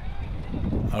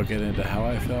 I'll get into how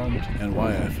I filmed and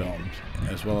why I filmed,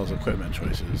 as well as equipment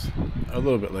choices, a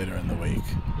little bit later in the week.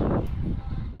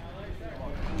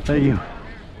 Thank you.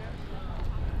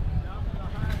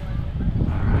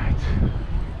 Alright.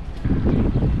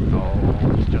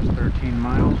 Oh, it's just 13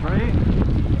 miles, right?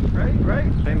 Right?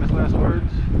 Famous last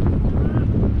words.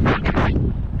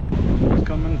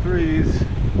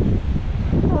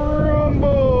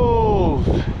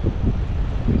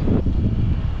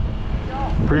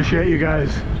 Appreciate you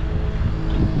guys.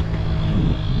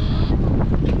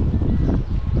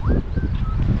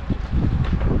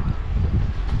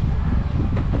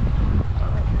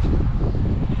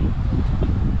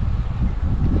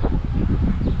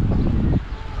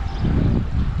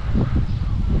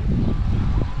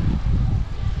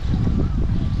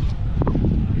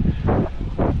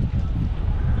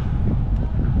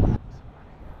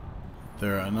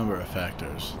 There are a number of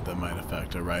factors that might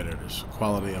affect a rider's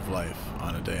quality of life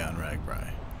on a day on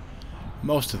RAGBRAI.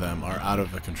 Most of them are out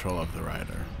of the control of the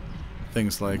rider.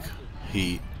 Things like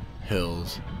heat,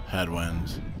 hills,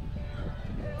 headwinds.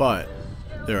 But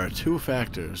there are two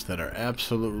factors that are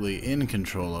absolutely in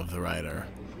control of the rider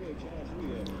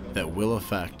that will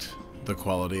affect the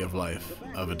quality of life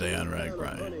of a day on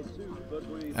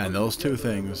RAGBRAI. And those two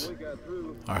things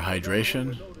are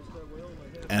hydration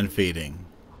and feeding.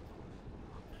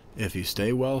 If you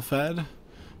stay well fed,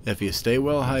 if you stay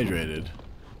well hydrated,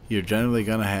 you're generally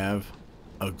going to have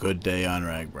a good day on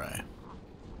RAGBRAI.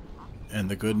 And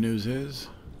the good news is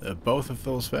that both of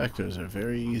those factors are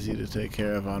very easy to take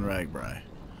care of on RAGBRAI.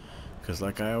 Because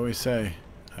like I always say,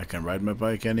 I can ride my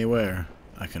bike anywhere,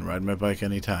 I can ride my bike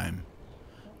anytime,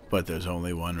 but there's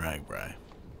only one RAGBRAI.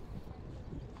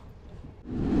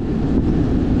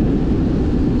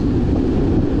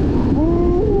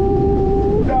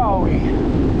 Ooh, doggy.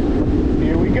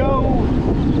 Here we go.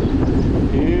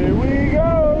 Here we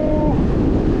go.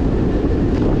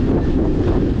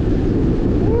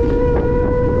 Woo.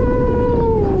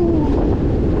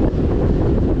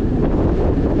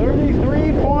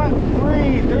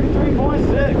 33.3,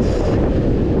 33.6.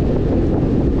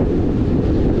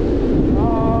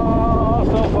 Oh,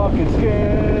 so fucking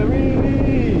scary.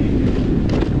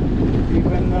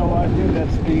 Even though I do that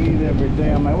speed every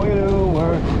day on my way to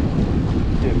work.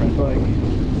 Different bike.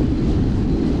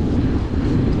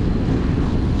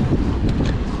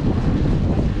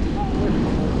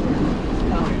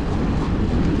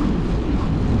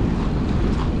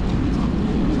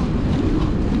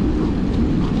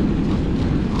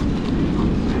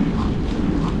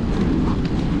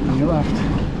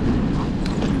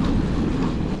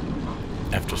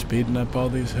 After speeding up all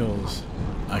these hills,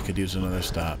 I could use another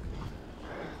stop,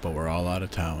 but we're all out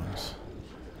of towns.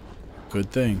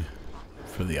 Good thing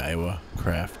for the Iowa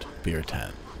Craft Beer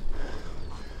Tent.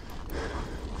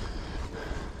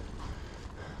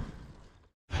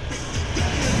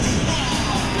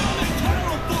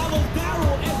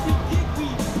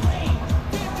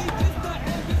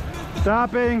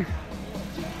 Stopping.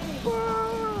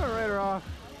 Whoa, right her off.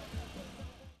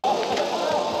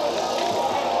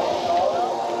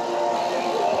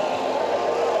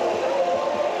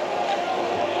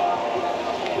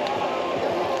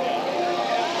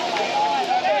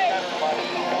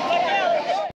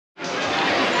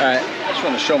 Alright, I just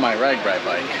want to show my RAGBRAI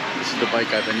bike. This is the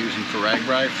bike I've been using for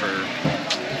RAGBRAI for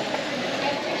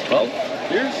 12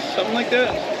 years, something like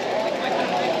that.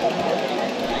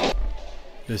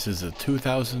 This is a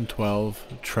 2012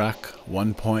 Trek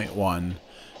 1.1.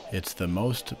 It's the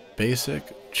most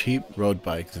basic, cheap road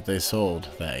bike that they sold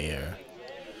that year.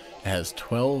 It has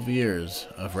 12 years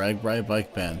of RAGBRAI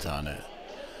bike bands on it,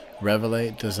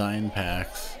 Revelate design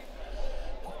packs,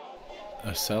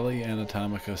 a Selly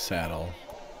Anatomica saddle,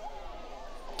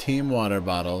 team water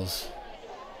bottles,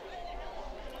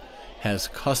 has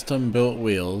custom built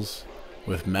wheels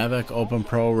with Mavic Open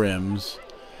Pro rims,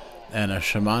 and a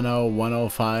Shimano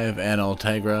 105 and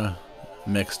Ultegra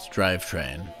mixed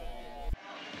drivetrain.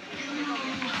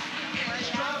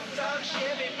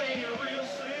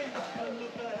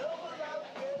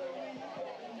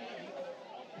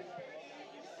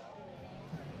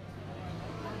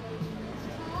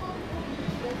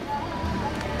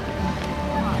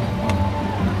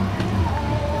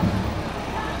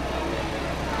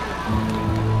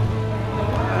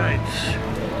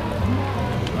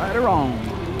 Right or wrong?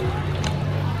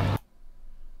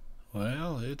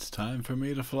 Well, it's time for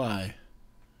me to fly.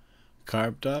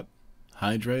 Carbed up,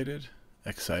 hydrated,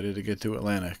 excited to get to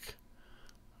Atlantic.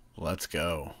 Let's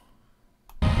go.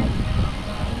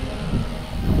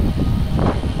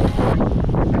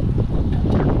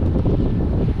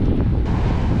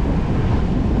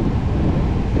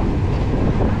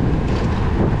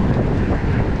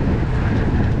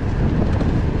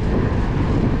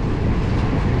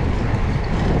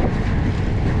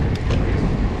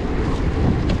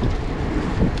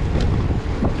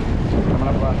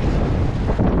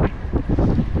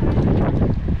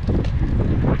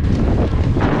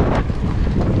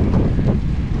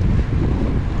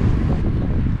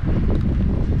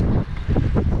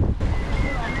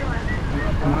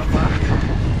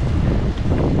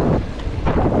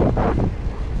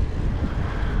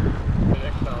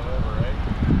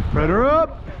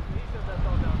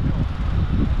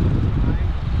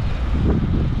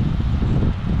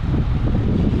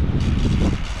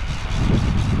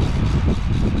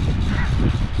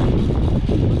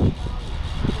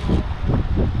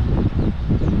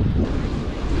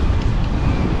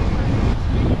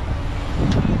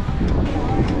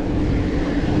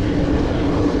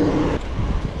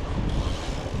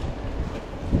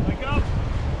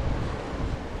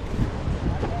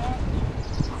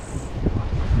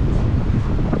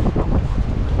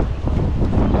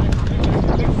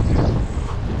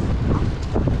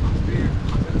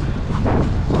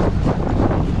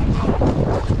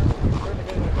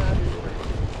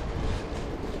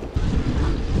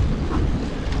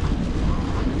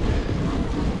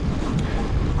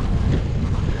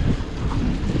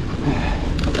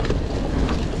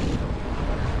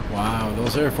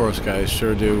 Those Air Force guys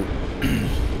sure do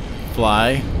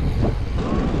fly.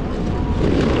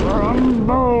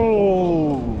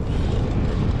 Rumble!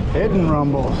 Hidden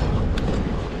rumble.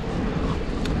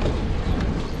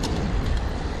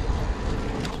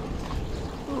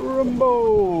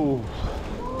 Rumble!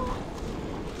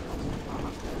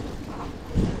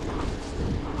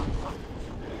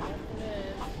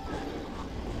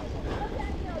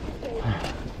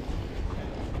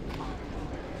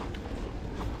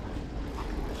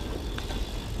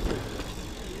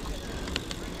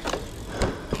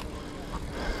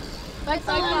 Bye,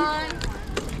 Simon.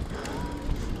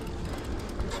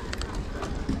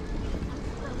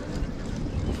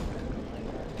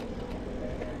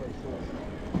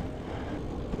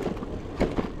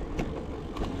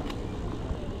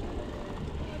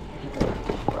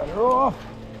 Right her off.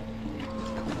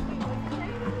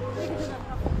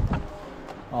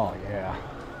 Oh yeah,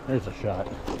 there's a shot.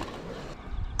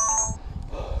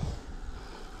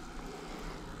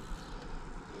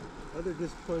 Other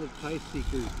disappointed pie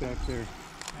seekers back there.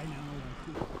 I know.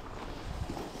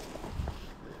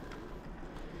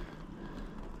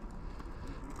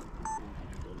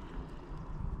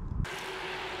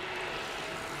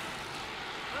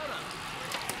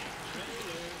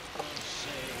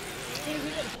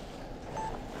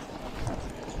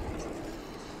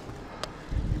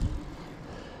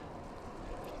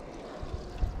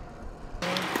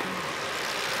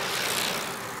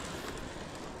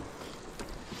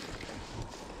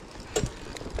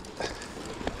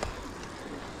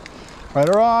 Right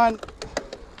her on.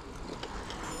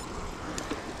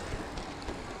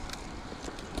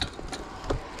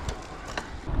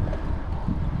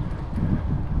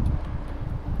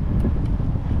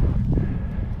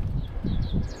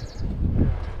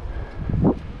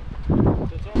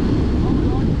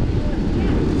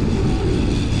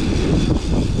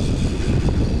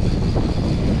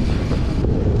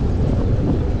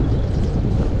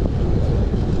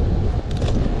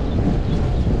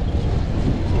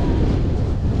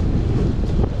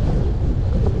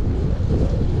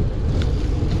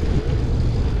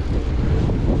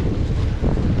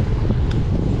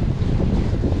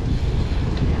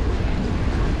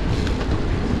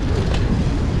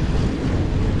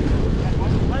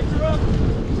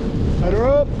 Light her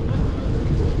up.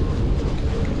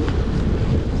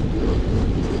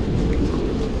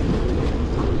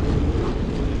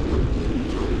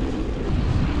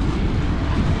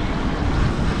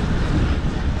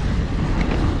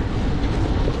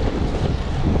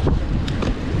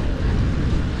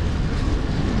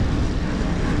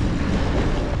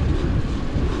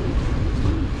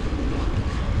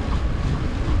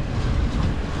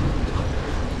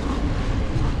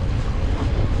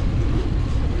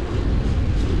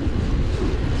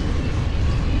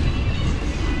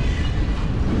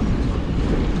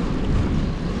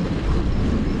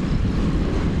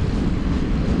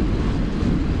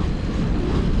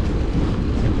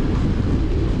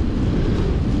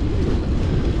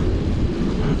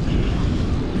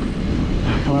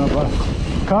 Come on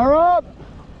up. Car up!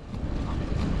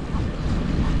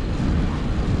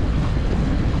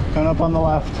 Coming up on the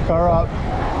left. Car up.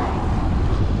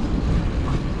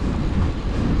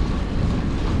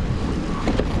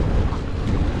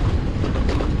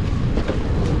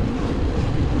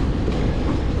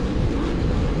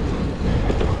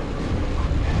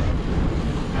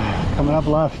 Coming up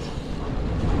left.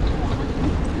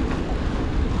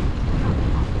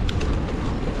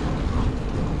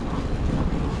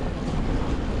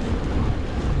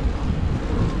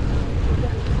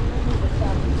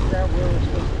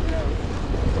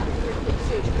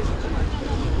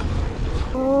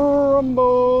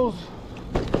 Rumbles.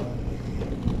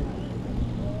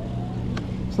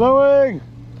 Slowing.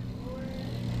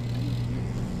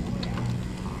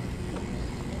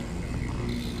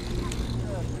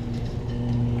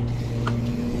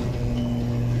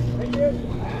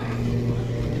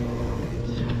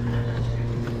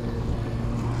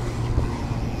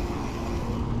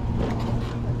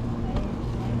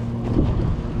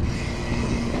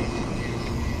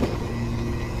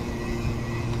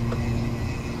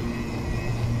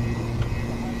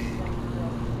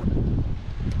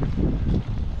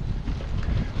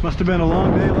 Must have been a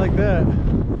long day like that.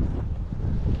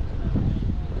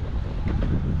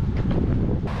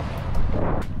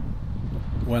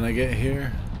 When I get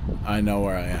here, I know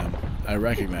where I am. I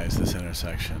recognize this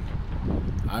intersection.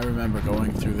 I remember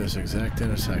going through this exact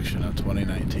intersection in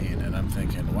 2019, and I'm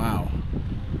thinking, wow,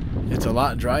 it's a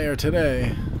lot drier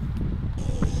today.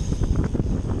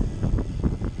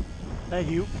 Thank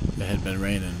you. It had been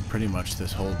raining pretty much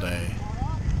this whole day.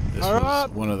 This was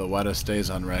one of the wettest days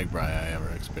on RAGBRAI I ever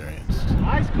experienced.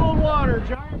 Ice cold water,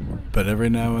 giant. But every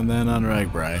now and then on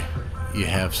RAGBRAI, you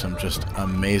have some just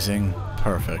amazing,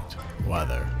 perfect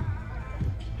weather.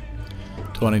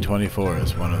 2024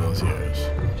 is one of those years.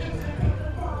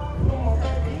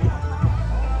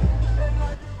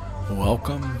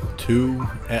 Welcome to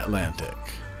Atlantic.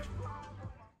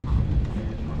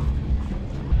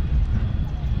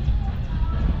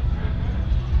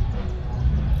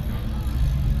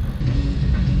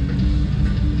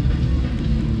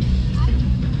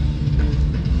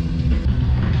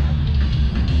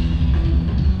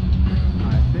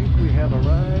 I think we have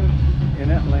arrived in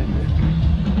Atlantic.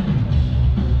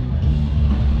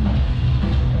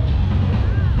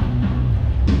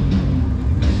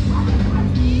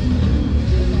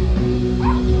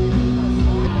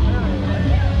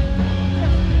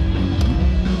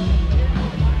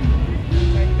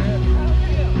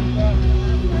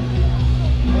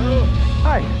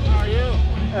 Hi. How are you?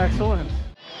 Excellent.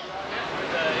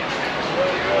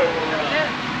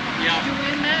 You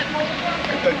win that?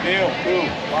 Good deal, too.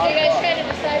 So you guys trying to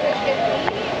decide which gets to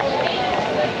eat or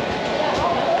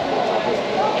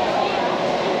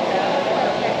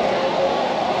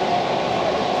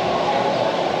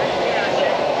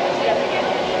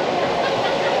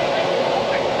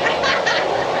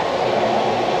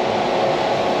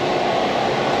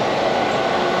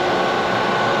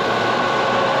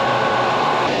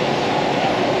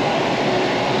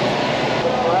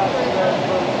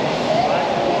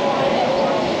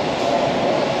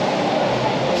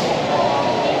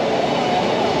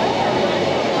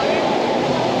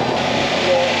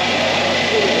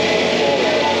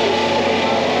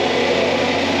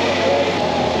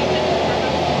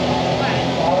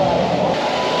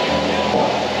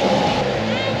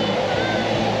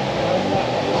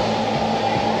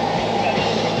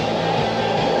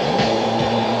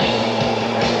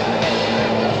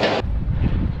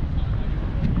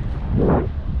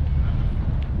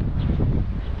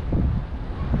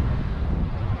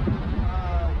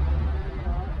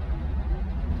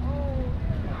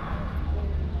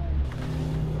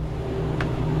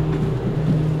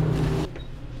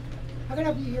How can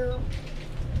I be here?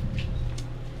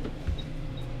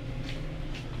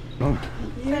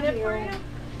 Is that it for you?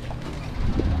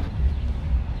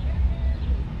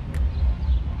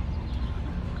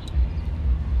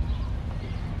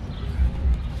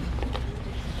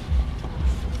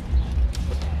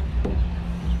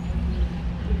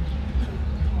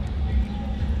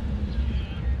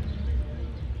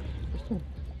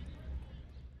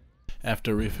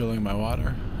 After refilling my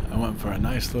water, I went for a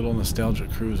nice little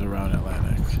nostalgic cruise around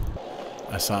Atlantic.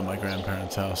 I saw my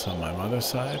grandparents' house on my mother's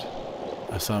side.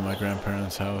 I saw my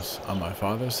grandparents' house on my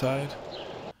father's side.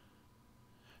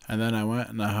 And then I went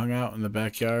and I hung out in the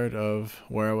backyard of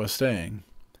where I was staying,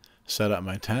 set up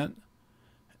my tent,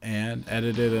 and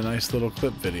edited a nice little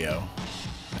clip video.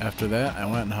 After that, I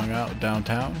went and hung out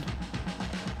downtown,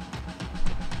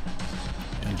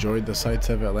 enjoyed the sights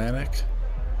of Atlantic,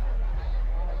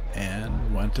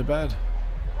 and went to bed.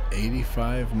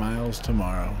 85 miles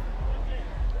tomorrow.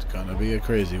 It's gonna be a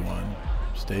crazy one.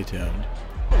 Stay tuned.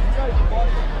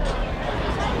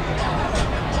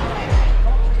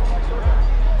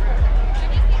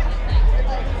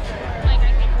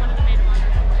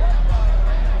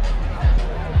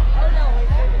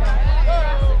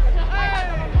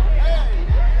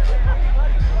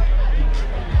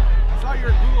 Saw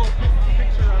your Google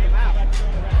picture on the map.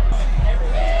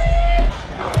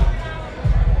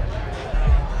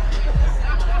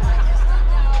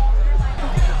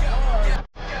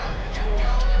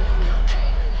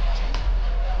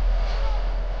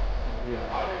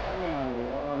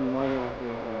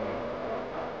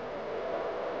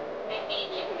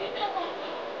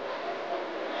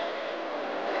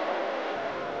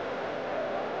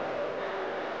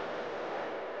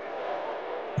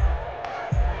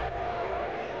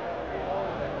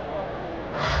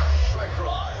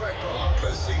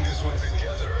 Let's sing this one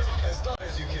together as loud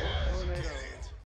as you can.